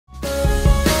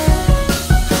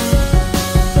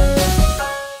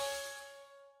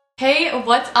Hey,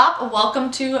 what's up?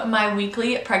 Welcome to my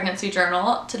weekly pregnancy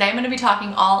journal. Today I'm going to be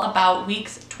talking all about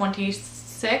weeks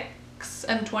 26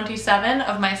 and 27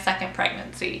 of my second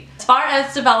pregnancy. As far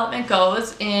as development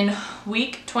goes, in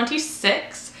week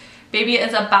 26, baby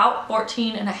is about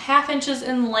 14.5 inches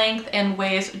in length and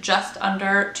weighs just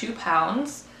under 2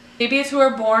 pounds. Babies who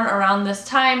are born around this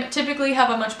time typically have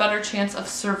a much better chance of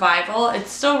survival.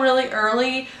 It's still really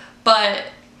early, but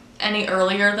any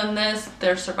earlier than this,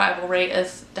 their survival rate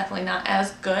is definitely not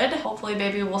as good. Hopefully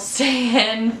baby will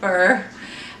stay in for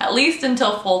at least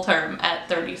until full term at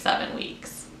 37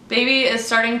 weeks. Baby is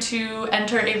starting to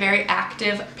enter a very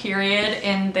active period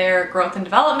in their growth and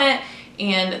development,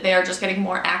 and they are just getting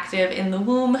more active in the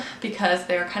womb because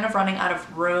they're kind of running out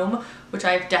of room, which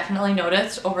I've definitely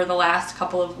noticed over the last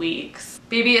couple of weeks.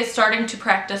 Baby is starting to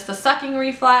practice the sucking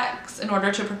reflex in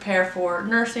order to prepare for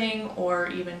nursing or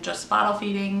even just bottle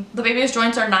feeding. The baby's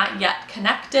joints are not yet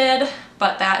connected,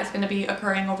 but that is going to be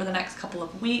occurring over the next couple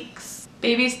of weeks.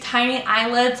 Baby's tiny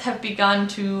eyelids have begun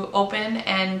to open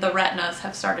and the retinas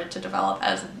have started to develop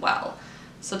as well.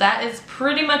 So that is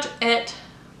pretty much it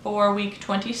for week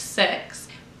 26.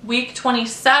 Week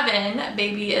 27,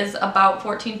 baby is about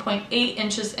 14.8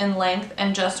 inches in length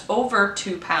and just over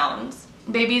 2 pounds.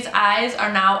 Baby's eyes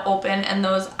are now open and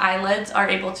those eyelids are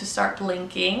able to start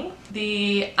blinking.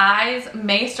 The eyes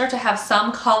may start to have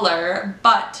some color,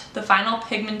 but the final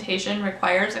pigmentation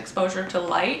requires exposure to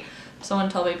light. So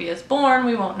until baby is born,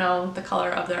 we won't know the color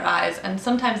of their eyes, and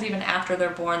sometimes even after they're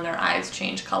born, their eyes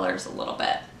change colors a little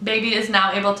bit. Baby is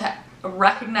now able to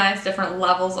recognize different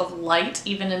levels of light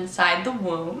even inside the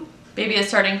womb. Baby is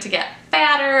starting to get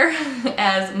fatter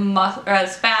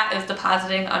as fat is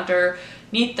depositing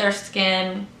underneath their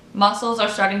skin. Muscles are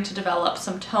starting to develop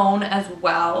some tone as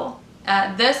well.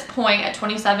 At this point, at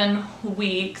 27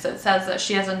 weeks, it says that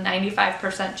she has a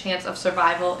 95% chance of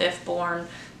survival if born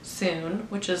soon,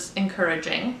 which is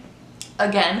encouraging.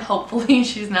 Again, hopefully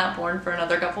she's not born for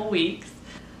another couple weeks.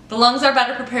 The lungs are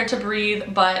better prepared to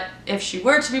breathe, but if she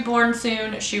were to be born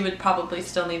soon, she would probably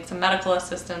still need some medical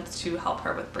assistance to help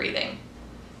her with breathing.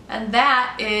 And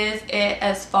that is it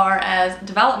as far as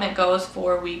development goes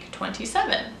for week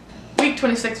 27. Week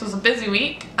 26 was a busy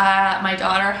week. My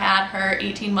daughter had her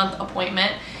 18-month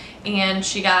appointment and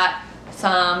she got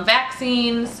some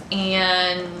vaccines,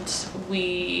 and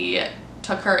we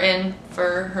took her in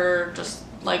for her just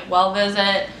like well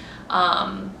visit.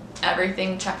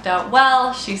 Everything checked out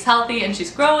well. She's healthy and she's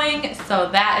growing,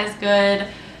 so that is good.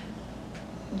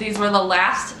 These were the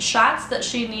last shots that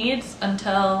she needs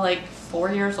until like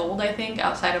 4 years old, I think,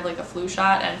 outside of like a flu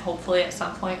shot and hopefully at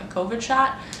some point a COVID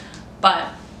shot. But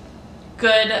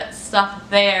good stuff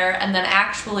there. And then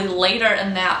actually later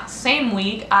in that same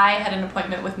week, I had an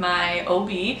appointment with my OB.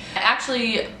 I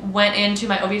actually went into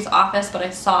my OB's office, but I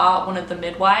saw one of the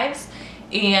midwives,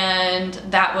 and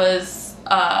that was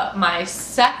my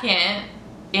second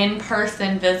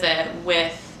in-person visit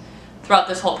throughout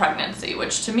this whole pregnancy,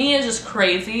 which to me is just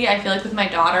crazy. I feel like with my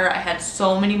daughter, I had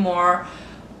so many more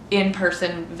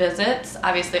in-person visits.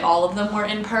 Obviously, all of them were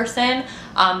in person.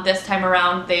 This time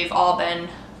around, they've all been,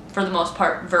 for the most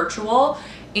part, virtual.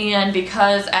 And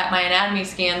because at my anatomy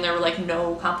scan, there were like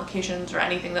no complications or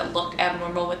anything that looked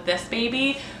abnormal with this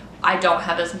baby, I don't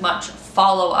have as much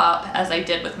follow-up as I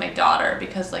did with my daughter,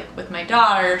 because like with my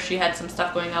daughter, she had some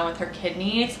stuff going on with her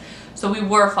kidneys, so we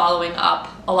were following up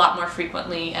a lot more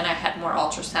frequently and I had more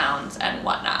ultrasounds and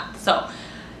whatnot. So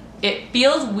it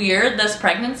feels weird, this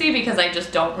pregnancy, because I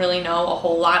just don't really know a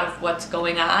whole lot of what's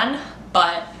going on,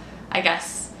 but I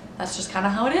guess that's just kind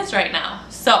of how it is right now.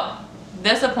 So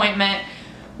this appointment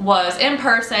was in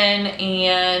person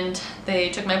and they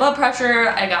took my blood pressure,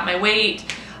 I got my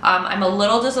weight. I'm a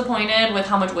little disappointed with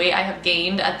how much weight I have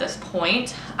gained at this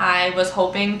point. I was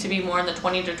hoping to be more in the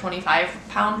 20 to 25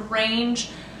 pound range,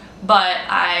 but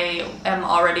I am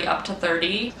already up to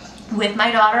 30. With my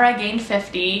daughter, I gained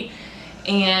 50,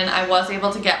 and I was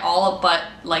able to get all but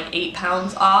like 8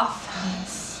 pounds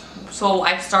off. So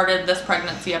I started this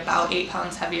pregnancy about 8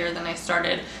 pounds heavier than I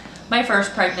started my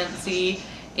first pregnancy,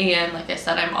 and like I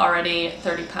said, I'm already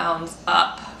 30 pounds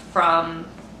up from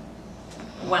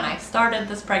when I started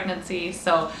this pregnancy.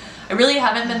 So I really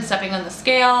haven't been stepping on the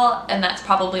scale, and that's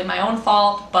probably my own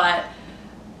fault, but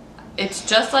it's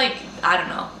just like, I don't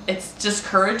know, it's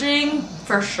discouraging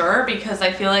for sure, because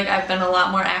I feel like I've been a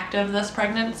lot more active this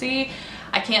pregnancy.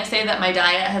 I can't say that my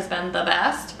diet has been the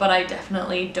best, but I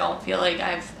definitely don't feel like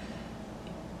I've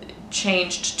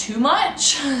changed too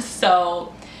much.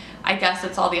 So I guess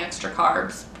it's all the extra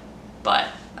carbs, but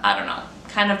I don't know,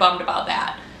 kind of bummed about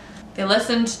that. They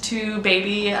listened to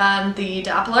baby on the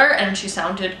Doppler and she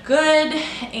sounded good,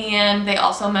 and they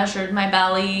also measured my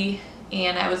belly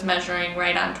and I was measuring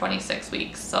right on 26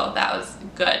 weeks, so that was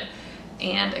good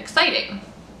and exciting.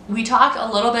 We talked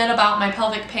a little bit about my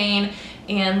pelvic pain,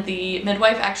 and the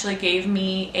midwife actually gave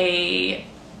me a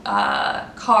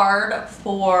card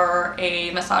for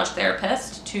a massage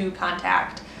therapist to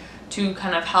contact to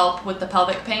kind of help with the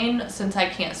pelvic pain, since I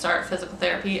can't start physical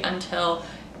therapy until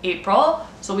April.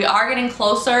 So we are getting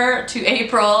closer to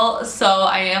April, so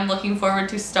I am looking forward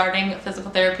to starting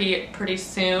physical therapy pretty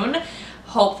soon.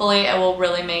 Hopefully it will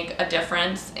really make a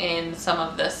difference in some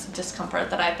of this discomfort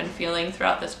that I've been feeling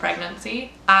throughout this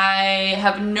pregnancy. I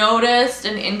have noticed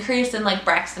an increase in like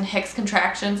Braxton Hicks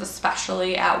contractions,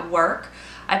 especially at work.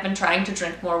 I've been trying to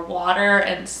drink more water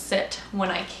and sit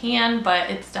when I can, but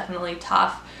it's definitely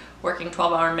tough working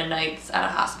 12-hour midnights at a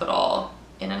hospital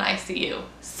in an ICU.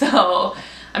 So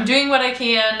I'm doing what I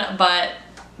can, but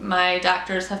my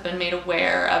doctors have been made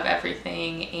aware of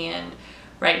everything, and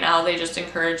right now they just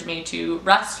encourage me to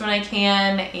rest when I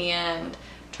can and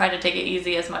try to take it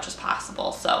easy as much as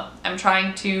possible. So I'm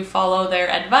trying to follow their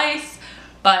advice,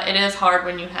 but it is hard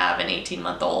when you have an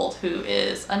 18-month-old who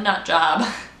is a nut job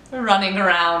running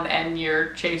around and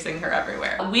you're chasing her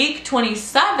everywhere. Week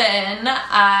 27,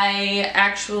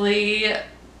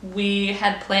 we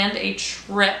had planned a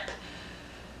trip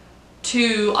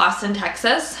to Austin,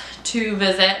 Texas to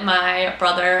visit my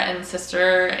brother and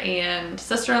sister and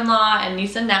sister-in-law and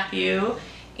niece and nephew.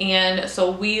 And so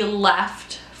we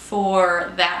left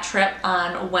for that trip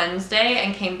on Wednesday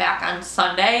and came back on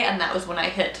Sunday, and that was when I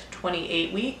hit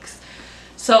 28 weeks.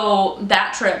 So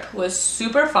that trip was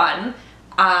super fun.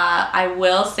 I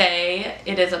will say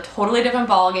it is a totally different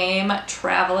ballgame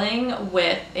traveling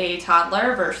with a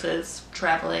toddler versus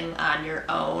traveling on your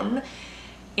own.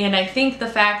 And I think the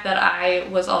fact that I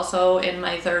was also in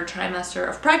my 3rd trimester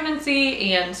of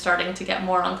pregnancy and starting to get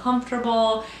more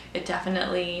uncomfortable, it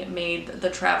definitely made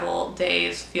the travel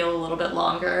days feel a little bit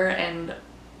longer and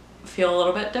feel a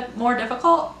little bit more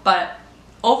difficult. But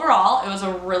overall, it was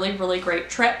a really, really great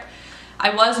trip.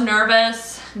 I was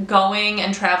nervous going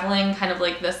and traveling kind of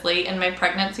like this late in my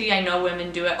pregnancy. I know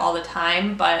women do it all the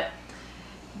time, but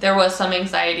there was some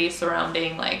anxiety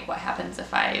surrounding like what happens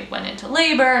if I went into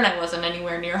labor and I wasn't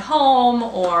anywhere near home,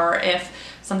 or if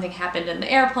something happened in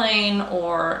the airplane,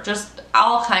 or just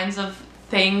all kinds of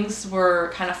things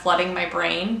were kind of flooding my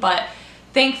brain. But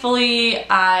thankfully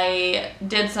I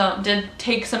did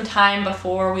take some time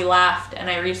before we left, and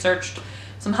I researched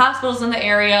some hospitals in the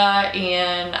area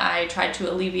and I tried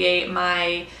to alleviate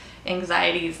my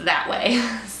anxieties that way.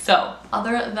 So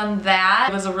other than that,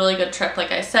 it was a really good trip.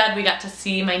 Like I said, we got to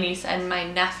see my niece and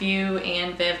my nephew,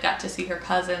 and Viv got to see her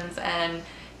cousins, and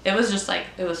it was just like,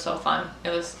 it was so fun. It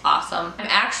was awesome. I'm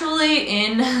actually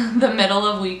in the middle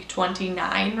of week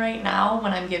 29 right now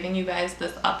when I'm giving you guys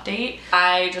this update.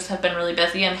 I just have been really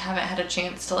busy and haven't had a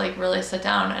chance to like really sit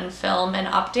down and film an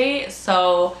update.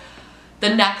 So the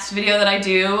next video that I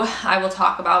do, I will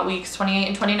talk about weeks 28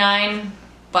 and 29,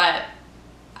 but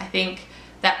I think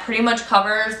that pretty much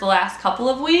covers the last couple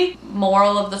of weeks.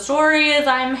 Moral of the story is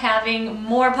I'm having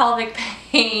more pelvic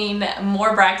pain,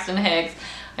 more Braxton Hicks.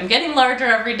 I'm getting larger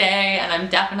every day, and I'm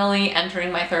definitely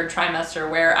entering my 3rd trimester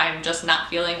where I'm just not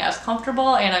feeling as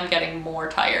comfortable and I'm getting more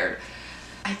tired.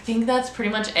 I think that's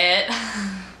pretty much it.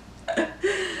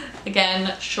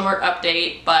 Again, short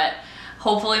update, but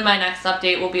hopefully my next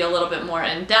update will be a little bit more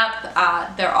in depth.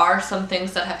 There are some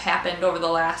things that have happened over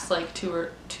the last like 2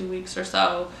 weeks or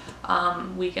so,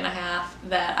 week and a half,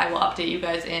 that I will update you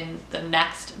guys in the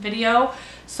next video.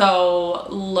 So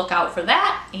look out for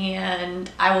that,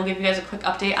 and I will give you guys a quick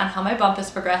update on how my bump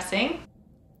is progressing.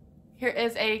 Here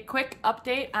is a quick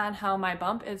update on how my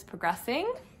bump is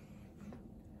progressing.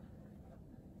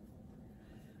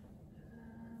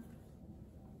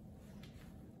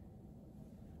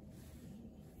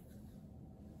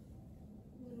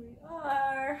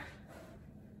 I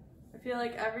feel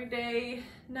like every day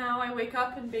now I wake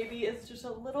up and baby is just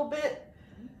a little bit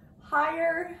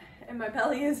higher and my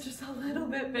belly is just a little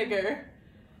bit bigger.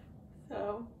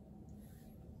 So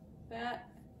that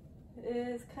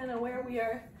is kind of where we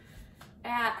are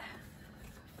at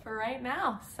for right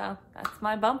now. So that's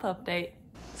my bump update.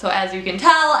 So as you can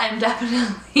tell, I'm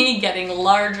definitely getting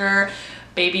larger.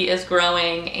 Baby is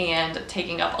growing and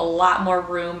taking up a lot more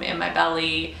room in my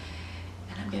belly,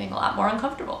 and I'm getting a lot more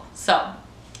uncomfortable. So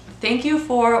thank you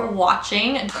for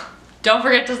watching. Don't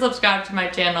forget to subscribe to my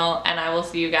channel, and I will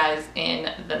see you guys in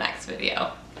the next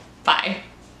video. Bye.